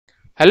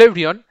Hello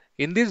everyone,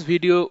 in this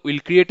video we'll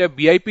create a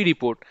BIP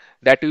report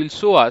that will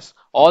show us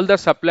all the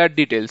supplier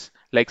details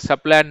like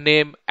supplier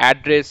name,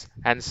 address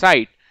and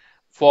site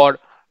for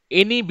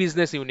any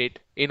business unit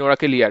in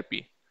Oracle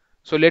ERP.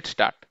 So let's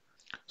start.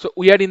 So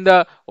we are in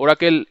the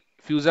Oracle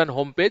Fusion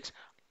homepage.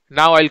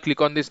 Now I'll click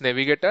on this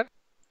navigator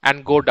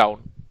and go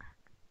down.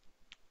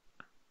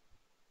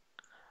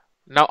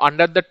 Now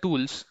under the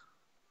tools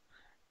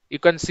you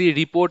can see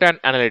report and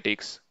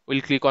analytics.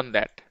 We'll click on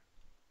that.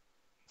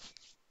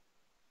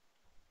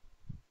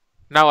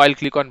 Now I'll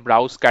click on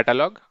browse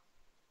catalog.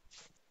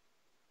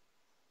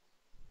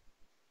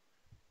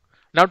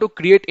 Now to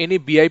create any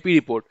BIP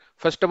report,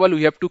 first of all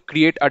we have to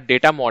create a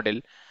data model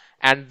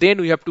and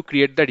then we have to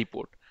create the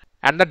report.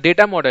 And the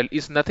data model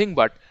is nothing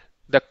but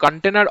the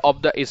container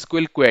of the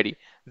SQL query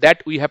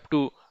that we have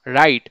to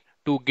write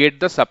to get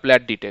the supplier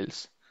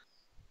details.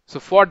 So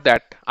for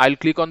that I'll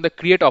click on the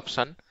create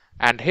option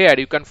and here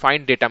you can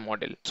find data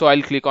model. So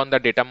I'll click on the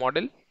data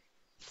model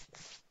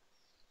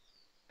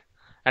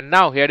and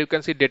now here you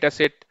can see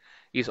dataset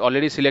is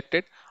already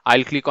selected.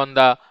 I'll click on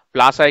the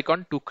plus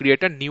icon to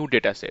create a new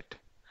dataset.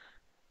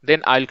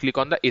 Then I'll click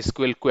on the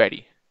SQL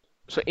query.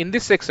 So in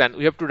this section,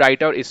 we have to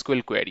write our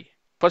SQL query.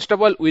 First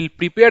of all, we'll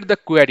prepare the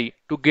query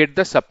to get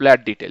the supplier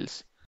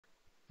details.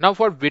 Now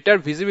for better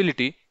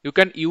visibility, you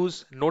can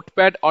use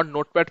Notepad or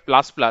Notepad++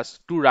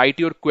 to write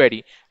your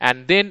query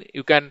and then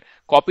you can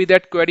copy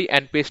that query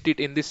and paste it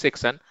in this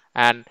section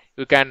and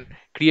you can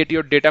create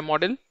your data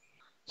model.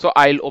 So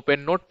I'll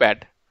open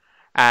Notepad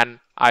and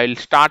I'll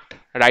start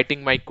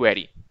writing my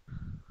query.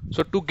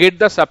 So to get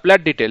the supplier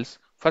details,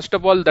 first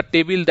of all, the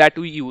table that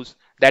we use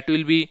that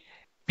will be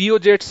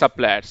POZ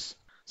suppliers.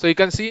 So you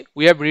can see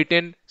we have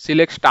written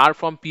select star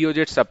from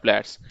POZ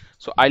suppliers.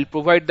 So I'll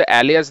provide the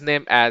alias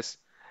name as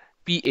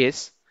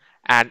PS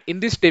and in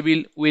this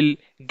table we'll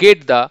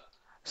get the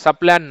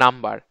supplier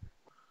number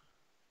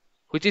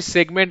which is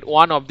segment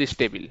 1 of this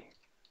table.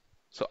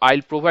 So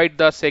I'll provide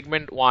the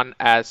segment 1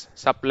 as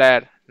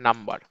supplier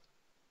number.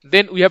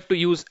 Then we have to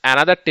use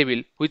another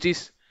table which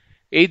is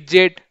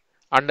HZ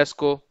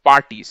underscore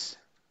parties.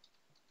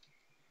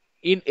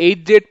 In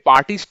HZ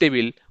parties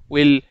table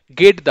we'll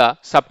get the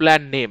supplier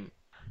name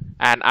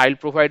and I'll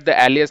provide the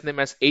alias name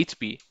as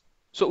HP.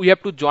 So we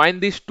have to join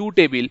these two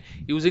tables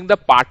using the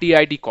party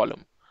ID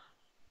column.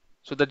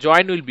 So the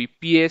join will be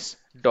PS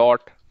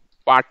dot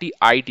party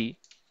ID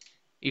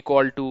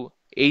equal to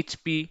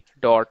HP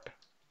dot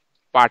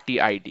party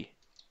ID.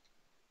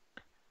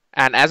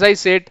 And as I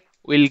said,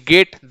 we'll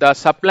get the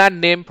supplier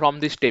name from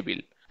this table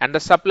and the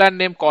supplier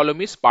name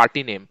column is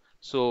party name.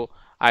 So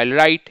I'll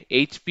write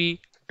HP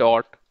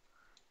dot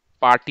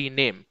party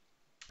name.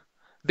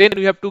 Then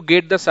we have to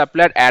get the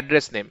supplier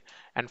address name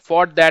and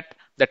for that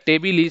the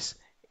table is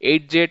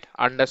HZ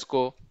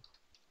underscore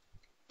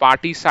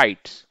party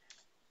sites.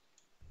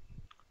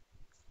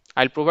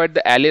 I'll provide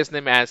the alias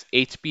name as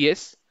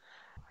HPS.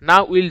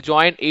 Now we'll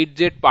join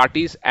HZ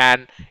parties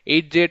and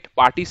HZ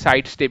party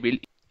sites table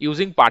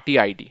using party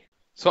ID.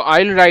 So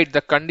I'll write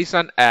the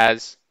condition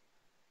as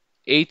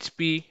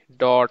HP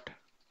dot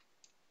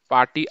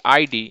party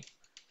ID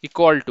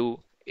equal to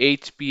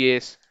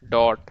HPS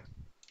dot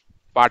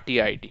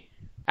party ID.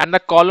 And the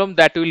column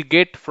that we'll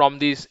get from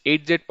this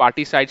HZ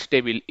party sites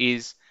table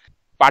is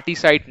party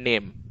site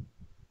name.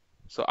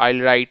 So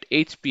I'll write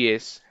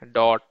HPS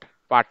dot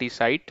party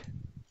site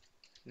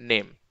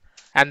name.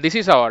 And this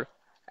is our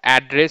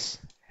address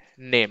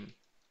name.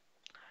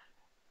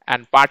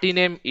 And party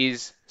name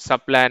is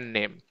supplier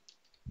name.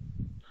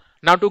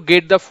 Now to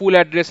get the full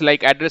address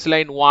like address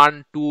line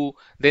 1, 2,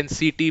 then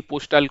city,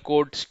 postal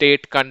code,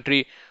 state,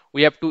 country,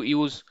 we have to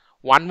use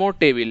one more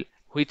table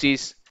which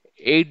is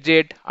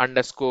HZ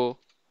underscore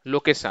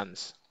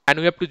locations. And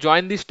we have to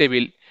join this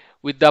table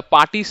with the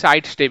party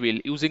sites table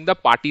using the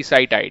party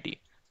site ID.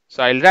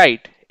 So I'll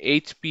write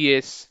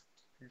HPS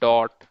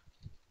dot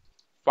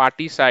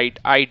party site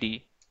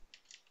ID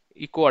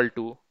equal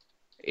to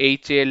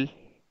HL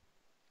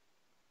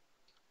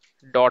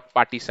dot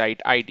party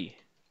site ID.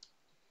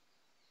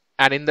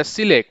 And in the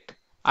select,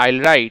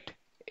 I'll write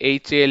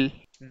HL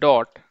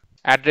dot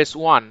address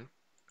 1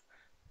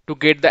 to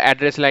get the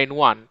address line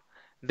 1,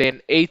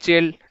 then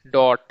HL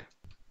dot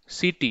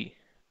city,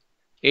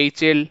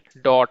 HL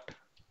dot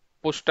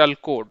postal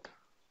code,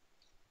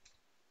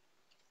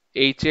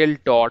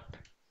 HL dot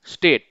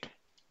state,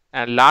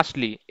 and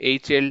lastly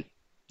HL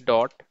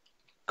dot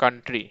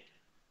country.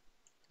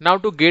 Now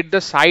to get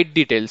the site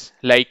details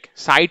like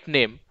site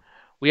name,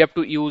 we have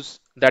to use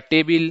the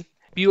table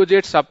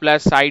POZ supplier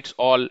sites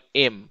all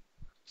M.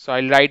 So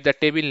I'll write the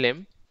table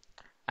name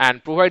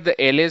and provide the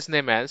alias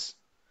name as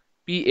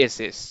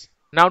PSS.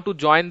 Now to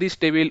join this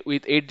table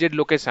with HZ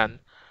location,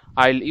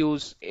 I'll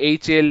use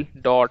HL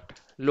dot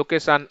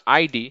location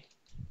ID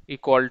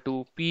equal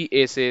to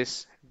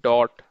PSS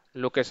dot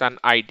location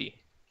ID.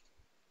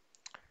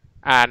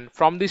 And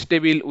from this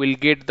table we'll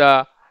get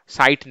the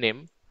site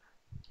name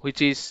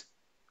which is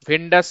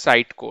vendor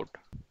site code.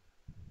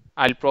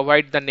 I'll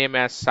provide the name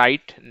as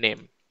site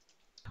name.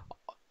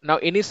 Now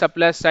any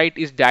supplier site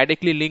is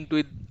directly linked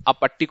with a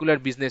particular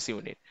business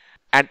unit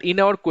And in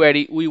our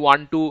query, we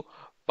want to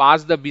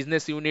pass the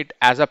business unit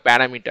as a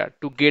parameter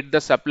to get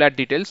the supplier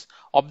details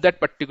of that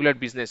particular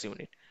business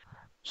unit.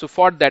 So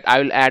for that,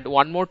 I will add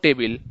one more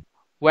table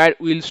where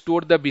we'll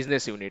store the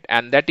business unit,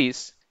 and that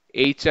is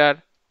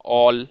HR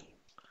all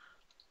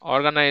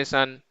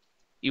organization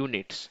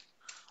units.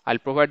 I'll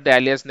provide the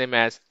alias name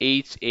as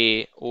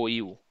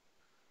HAOU.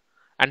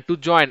 And to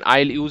join,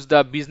 I'll use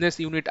the business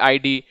unit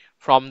ID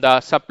from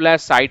the supplier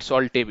site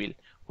all table,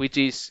 which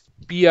is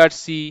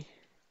PRC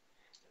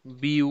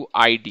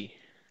BUID,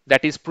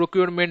 that is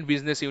procurement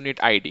business unit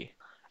ID,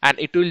 and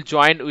it will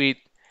join with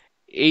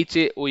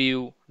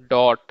HAOU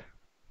dot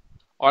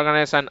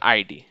organization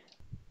ID.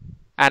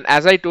 And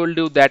as I told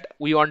you that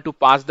we want to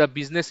pass the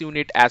business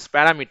unit as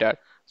parameter,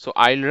 so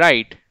I'll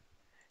write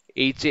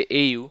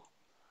HAAU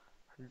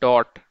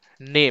dot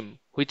name,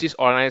 which is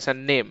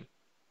organization name,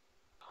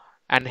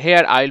 and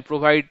here I'll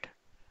provide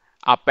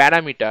a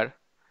parameter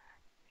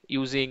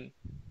using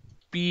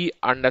P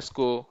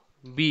underscore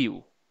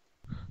BU.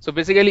 So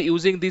basically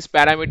using this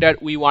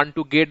parameter, we want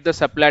to get the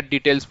supplier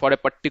details for a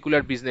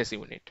particular business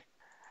unit.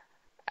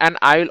 And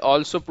I will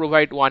also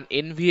provide one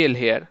NVL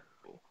here.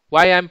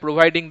 Why I am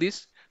providing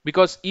this?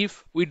 Because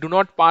if we do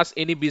not pass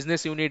any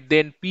business unit,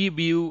 then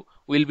PBU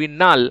will be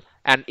null,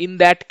 and in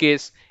that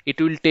case, it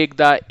will take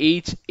the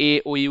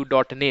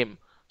HAOU.name.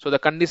 So the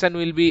condition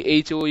will be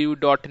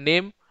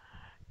HAOU.name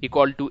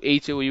equal to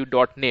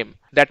HAOU.name.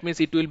 That means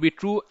it will be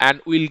true,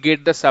 and we'll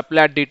get the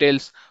supplier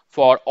details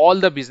for all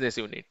the business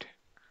unit.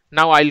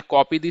 Now I'll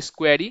copy this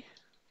query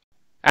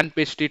and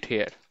paste it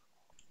here.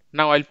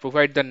 Now I'll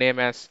provide the name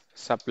as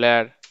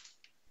supplier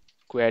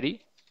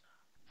query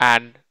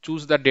and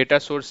choose the data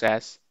source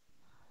as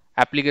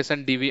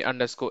application db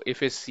underscore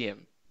fscm.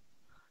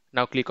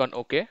 Now click on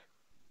OK.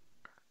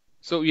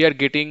 So we are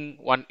getting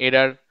one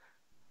error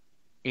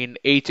in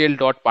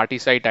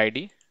hl.partysite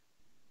ID.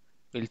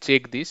 We'll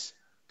check this.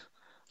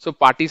 So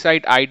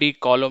partysite ID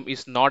column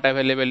is not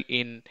available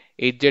in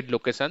HZ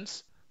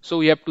locations. So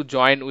we have to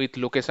join with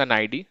location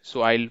ID.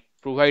 So I'll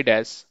provide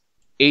as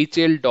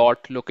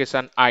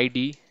hl.location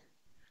ID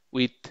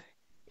with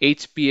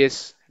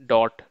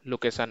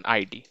hps.location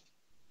ID.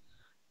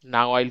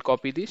 Now I'll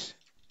copy this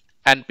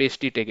and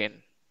paste it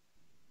again.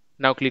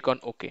 Now click on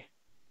OK.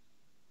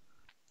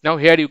 Now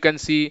here you can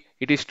see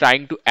it is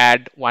trying to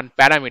add one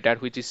parameter,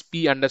 which is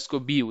P underscore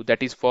BU,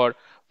 that is for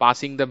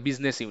passing the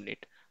business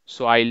unit.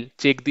 So I'll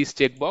check this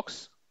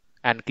checkbox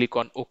and click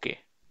on OK.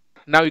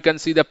 Now you can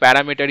see the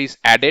parameter is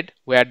added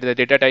where the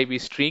data type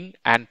is string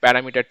and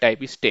parameter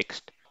type is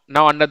text.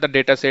 Now under the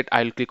dataset,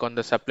 I'll click on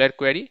the supplier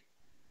query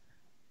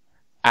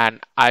and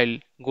I'll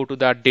go to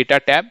the data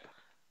tab.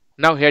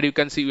 Now here you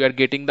can see we are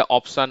getting the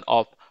option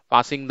of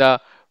passing the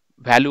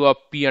value of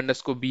P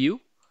underscore BU.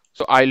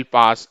 So I'll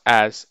pass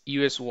as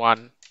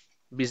US1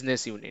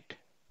 business unit.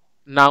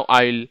 Now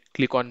I'll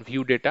click on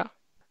view data.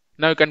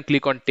 Now you can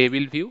click on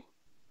table view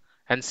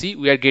and see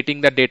we are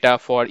getting the data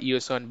for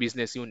US1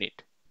 business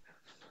unit.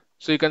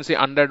 So you can see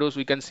under rows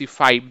we can see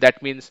 5.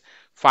 That means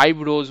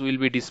 5 rows will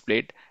be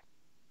displayed.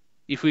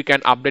 If we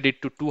can update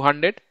it to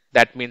 200,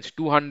 that means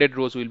 200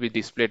 rows will be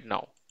displayed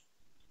now.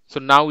 So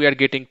now we are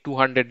getting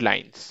 200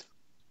 lines.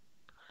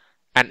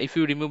 And if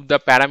you remove the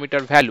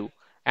parameter value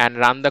and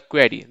run the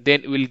query,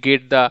 then we'll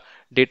get the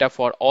data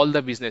for all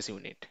the business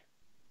unit.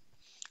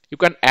 You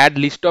can add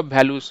list of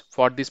values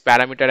for this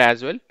parameter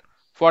as well.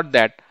 For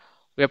that,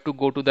 we have to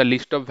go to the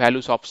list of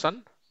values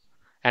option,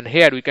 and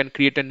here we can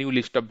create a new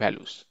list of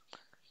values.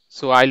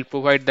 So I'll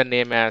provide the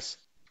name as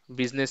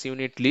business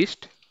unit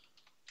list,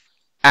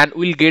 and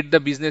we'll get the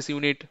business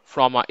unit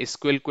from a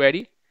SQL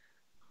query.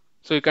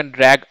 So you can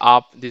drag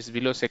up this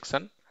below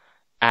section,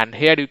 and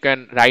here you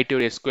can write your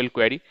SQL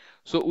query.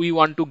 So we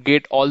want to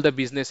get all the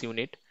business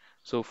unit.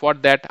 So for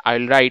that,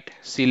 I'll write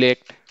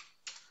select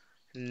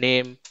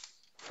name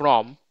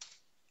from.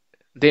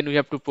 Then we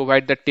have to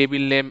provide the table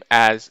name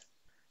as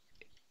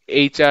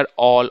HR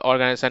all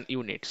organization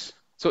units.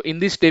 So in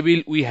this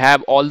table, we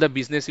have all the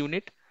business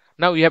unit.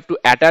 Now we have to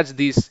attach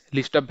this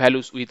list of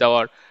values with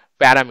our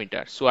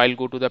parameters. So I'll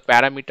go to the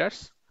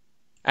parameters,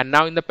 and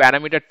now in the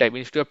parameter type,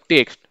 instead of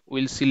text,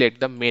 we'll select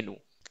the menu.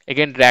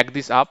 Again, drag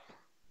this up,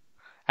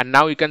 and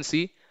now you can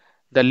see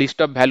the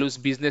list of values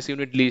business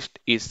unit list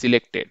is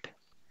selected.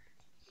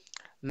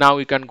 Now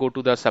we can go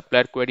to the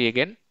supplier query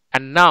again,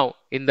 and now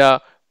in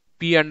the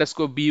P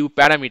underscore BU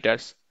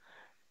parameters,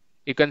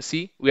 you can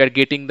see we are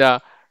getting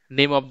the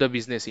name of the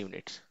business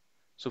units.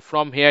 So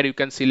from here you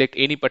can select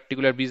any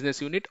particular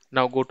business unit.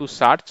 Now go to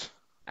search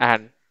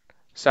and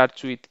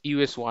search with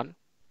US1,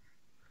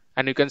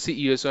 and you can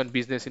see US1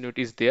 business unit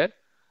is there.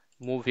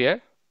 Move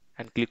here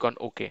and click on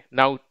OK.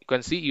 Now you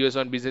can see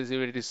US1 business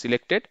unit is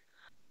selected,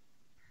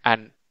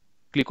 and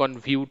click on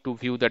view to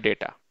view the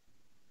data.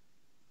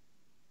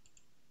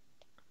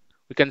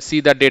 We can see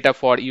the data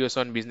for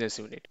US1 business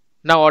unit.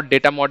 Now our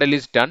data model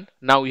is done.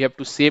 Now we have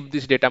to save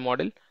this data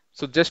model.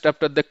 So just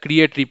after the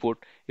create report,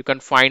 you can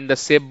find the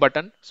save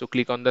button. So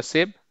click on the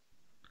save.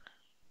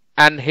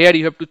 And here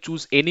you have to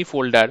choose any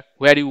folder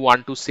where you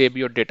want to save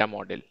your data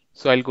model.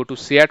 So I'll go to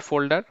shared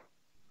folder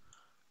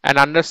And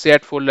under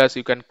shared folders,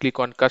 you can click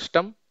on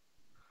custom.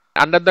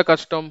 Under the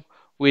custom,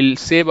 we'll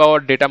save our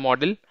data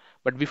model.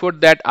 But before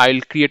that,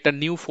 I'll create a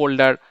new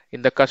folder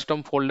in the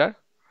custom folder.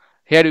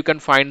 Here you can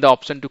find the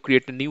option to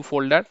create a new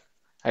folder.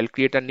 I'll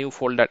create a new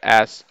folder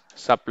as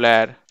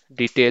supplier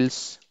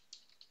details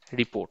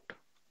report.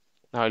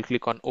 Now I'll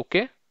click on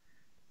OK.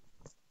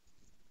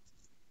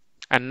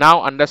 And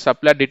now under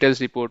supplier details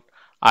report,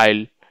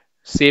 I'll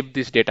save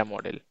this data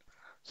model.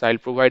 So I'll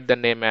provide the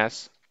name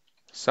as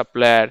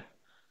supplier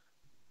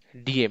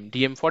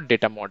DM for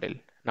data model.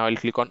 Now I'll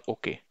click on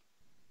OK.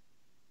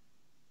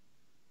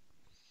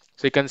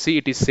 So you can see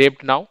it is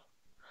saved now.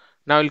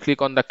 Now I'll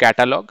click on the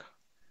catalog.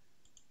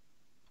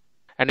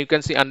 And you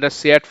can see under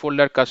shared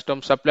folder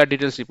custom supplier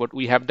details report,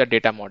 we have the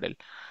data model.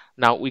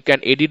 Now we can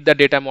edit the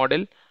data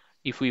model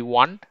if we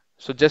want.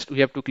 So just we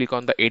have to click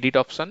on the edit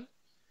option.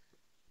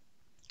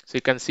 So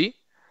you can see,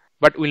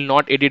 but we'll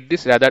not edit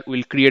this, rather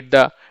we'll create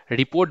the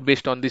report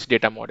based on this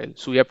data model.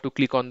 So we have to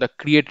click on the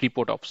create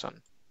report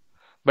option.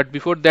 But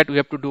before that, we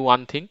have to do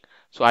one thing.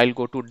 So I'll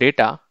go to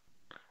data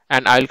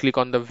and I'll click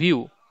on the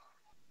view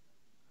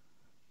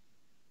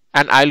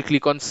and I'll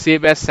click on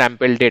save as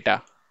sample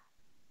data.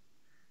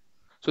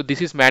 So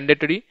this is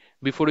mandatory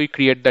before we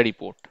create the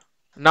report.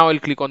 Now I'll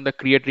click on the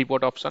create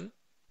report option.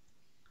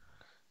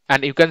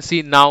 And you can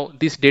see now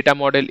this data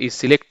model is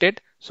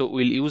selected. So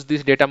we'll use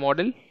this data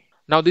model.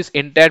 Now this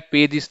entire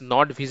page is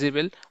not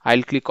visible.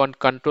 I'll click on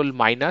Control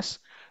minus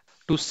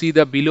to see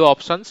the below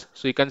options.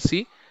 So you can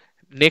see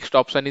next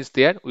option is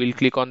there. We'll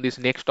click on this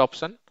next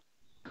option.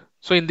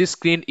 So in this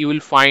screen, you will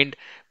find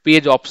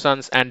page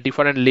options and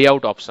different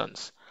layout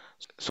options.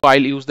 So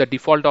I'll use the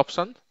default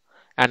option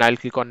and I'll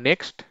click on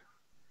next.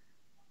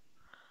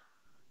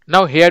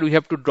 Now here we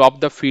have to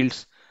drop the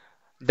fields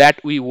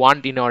that we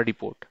want in our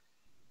report.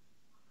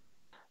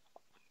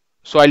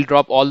 So I'll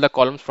drop all the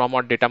columns from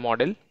our data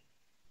model.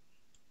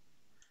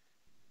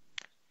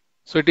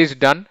 So it is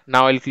done.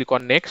 Now I'll click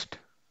on next.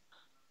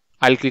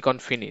 I'll click on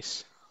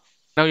finish.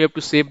 Now you have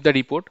to save the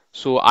report.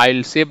 So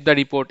I'll save the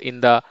report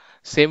in the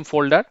same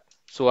folder.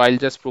 So I'll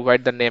just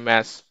provide the name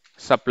as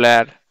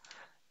supplier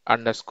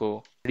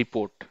underscore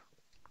report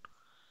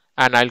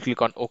and I'll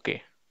click on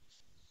OK.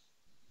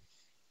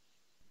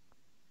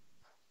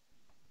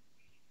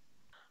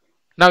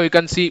 Now you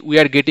can see we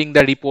are getting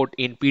the report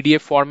in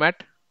PDF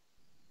format.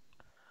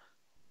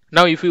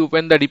 Now if you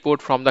open the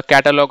report from the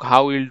catalog,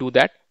 how we'll do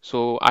that?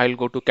 So I'll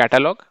go to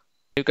catalog.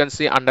 You can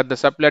see under the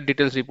supplier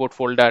details report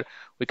folder,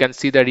 we can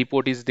see the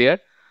report is there.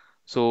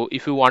 So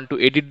if you want to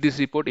edit this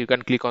report, you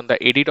can click on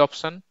the edit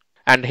option.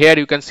 And here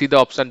you can see the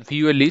option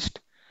view a list.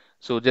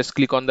 So just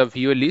click on the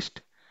view a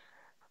list.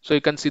 So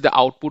you can see the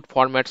output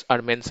formats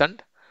are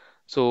mentioned.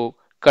 So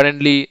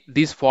currently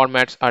these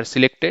formats are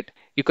selected.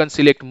 You can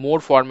select more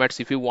formats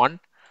if you want.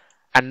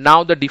 And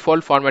now the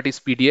default format is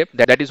PDF.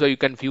 That is why you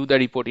can view the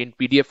report in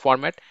PDF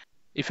format.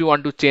 If you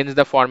want to change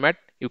the format,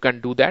 you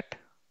can do that.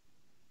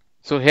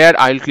 So here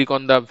I'll click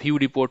on the view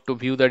report to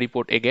view the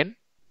report again.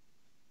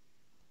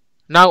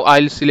 Now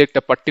I'll select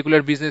a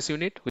particular business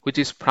unit, which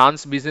is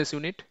France business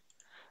unit.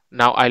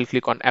 Now I'll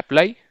click on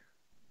apply.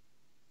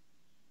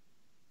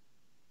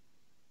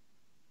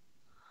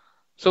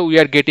 So we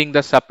are getting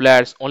the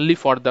suppliers only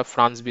for the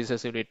France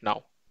business unit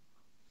now.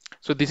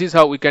 So this is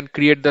how we can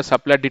create the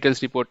supplier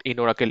details report in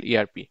Oracle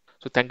ERP.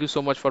 So thank you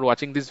so much for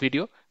watching this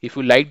video. If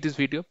you like this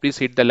video, please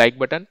hit the like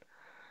button.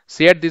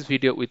 Share this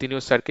video within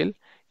your circle.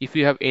 If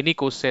you have any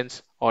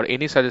questions or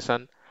any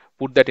suggestion,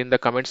 put that in the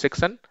comment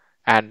section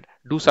and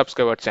do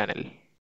subscribe our channel.